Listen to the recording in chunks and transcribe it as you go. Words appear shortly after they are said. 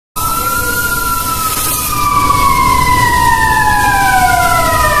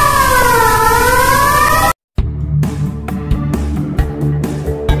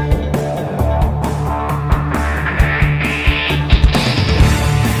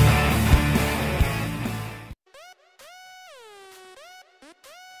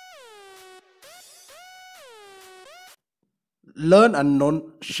Learn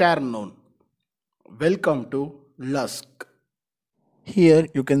unknown, share known. Welcome to Lusk. Here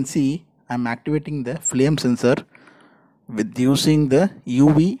you can see I'm activating the flame sensor with using the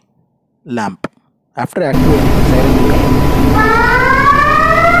UV lamp. After activating the siren will come.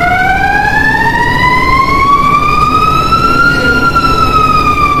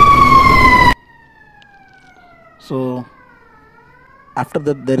 So after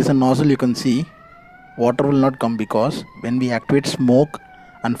that there is a nozzle, you can see water will not come because when we activate smoke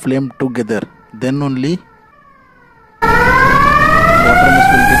and flame together, then only water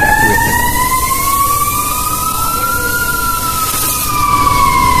mist will get activated.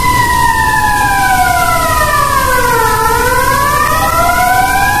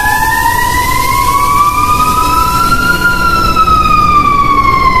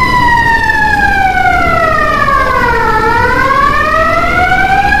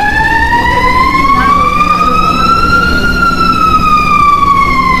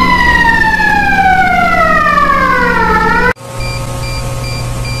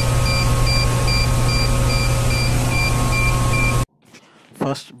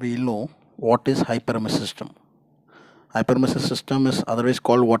 First, we know what is hypermesh system. Hypermesh system is otherwise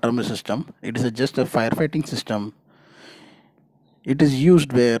called water mesh system. It is just a firefighting system. It is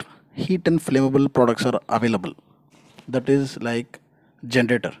used where heat and flammable products are available. That is like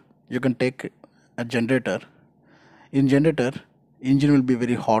generator. You can take a generator. In generator, engine will be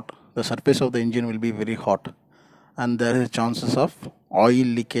very hot. The surface of the engine will be very hot, and there is chances of oil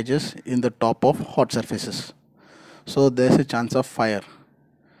leakages in the top of hot surfaces. So there is a chance of fire.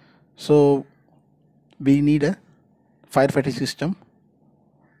 So we need a firefighting system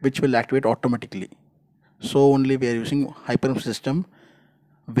which will activate automatically. So only we are using hypermesh system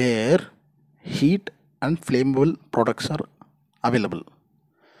where heat and flammable products are available.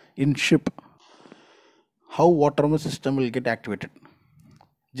 In ship, how water mesh system will get activated?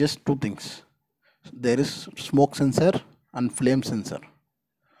 Just two things. There is smoke sensor and flame sensor.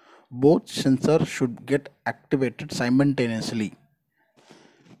 Both sensors should get activated simultaneously.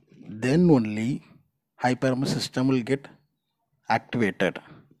 Then only hypermesh system will get activated.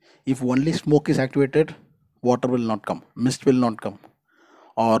 If only smoke is activated, water will not come, mist will not come.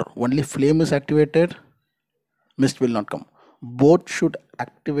 Or only flame is activated, mist will not come. Both should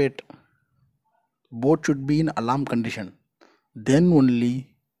activate, both should be in alarm condition. Then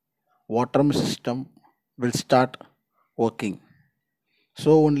only water mesh system will start working.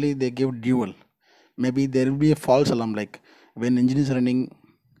 So only they give dual. Maybe there will be a false alarm, like when engine is running,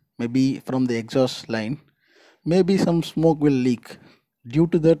 maybe from the exhaust line, maybe some smoke will leak. Due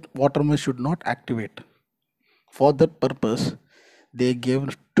to that, water mesh should not activate. For that purpose, they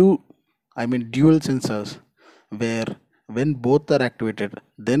gave dual sensors, where when both are activated,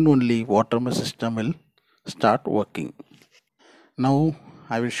 then only water mesh system will start working. Now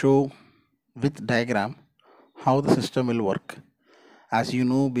I will show with diagram how the system will work. As you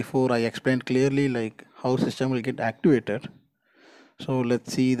know, before I explained clearly like how system will get activated. So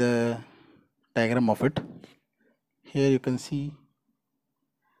let's see the diagram of it. Here you can see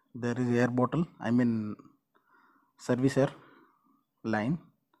there is air bottle, service air line,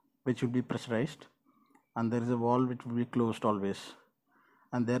 which will be pressurized, and there is a valve which will be closed always.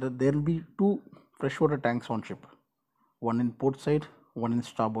 And there will be two freshwater tanks on ship, one in port side, one in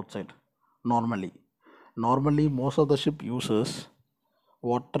starboard side. Normally most of the ship uses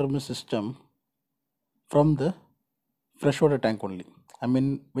water mesh system from the freshwater tank only,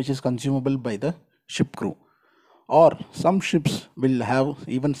 which is consumable by the ship crew. Or some ships will have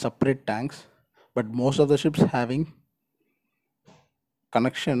even separate tanks, but most of the ships having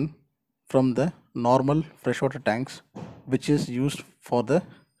connection from the normal freshwater tanks, which is used for the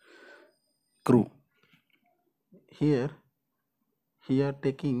crew. Here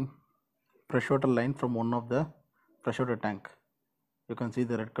taking freshwater line from one of the freshwater tank. You can see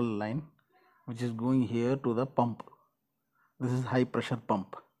the red color line which is going here to the pump. This is high pressure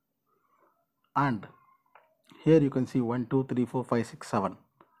pump. And here you can see 1 2 3 4 5 6 7.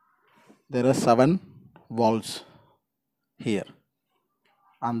 There are 7 valves here,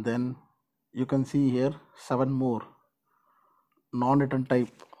 and then you can see here 7 more non-return type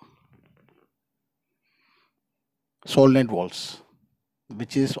solenoid valves,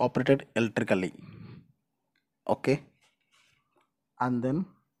 which is operated electrically. Okay, and then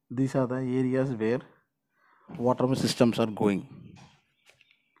these are the areas where water mesh systems are going: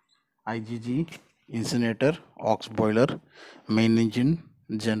 IGG, incinerator, aux boiler, main engine,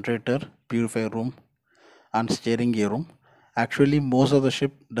 generator, purifier room, and steering gear room. Actually, most of the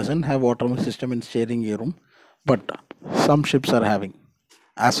ship doesn't have water mesh system in steering gear room, but some ships are having.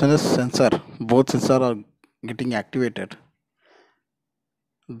 As soon as both sensor are getting activated,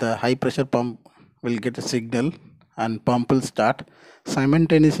 the high pressure pump will get a signal and pump will start.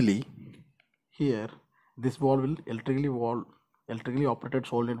 Simultaneously, here this valve will electrically operated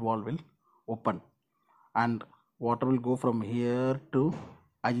solenoid valve will open and water will go from here to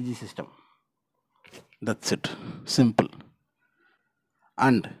IGG system. That's it. Simple.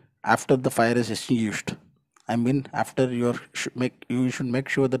 And after the fire is extinguished, I mean after you should make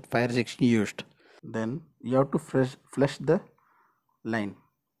sure that fire is extinguished, then you have to flush the line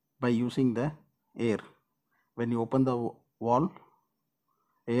by using the air. When you open the valve,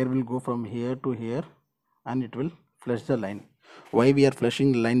 air will go from here to here and it will flush the line. Why we are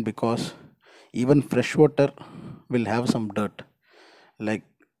flushing the line? Because even fresh water will have some dirt like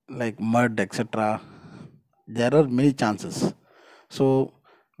mud, etc. There are many chances, so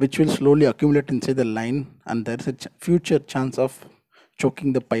which will slowly accumulate inside the line, and there is a future chance of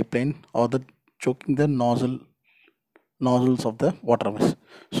choking the pipeline or the choking the nozzles of the water mist.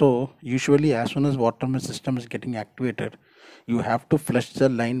 So usually as soon as water mist system is getting activated, you have to flush the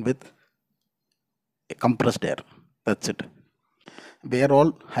line with a compressed air. That's it. Where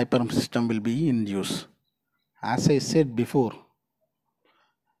all hypermesh system will be in use. As I said before,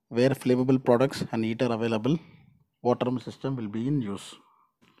 where flammable products and heat are available, water mist system will be in use.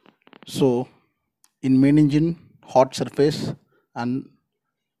 So in main engine, hot surface and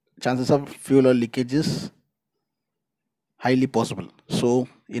chances of fuel oil leakages highly possible. So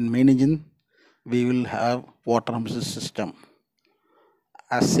in main engine, we will have water mist system.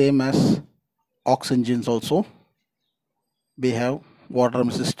 As same as ox engines also, we have water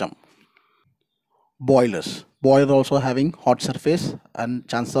mist system. Boiler also having hot surface and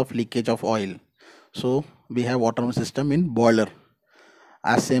chance of leakage of oil. So we have water mist system in boiler.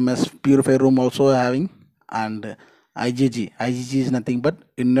 As same as purifier room also having, and IGG is nothing but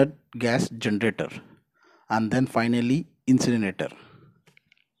inert gas generator, and then finally incinerator.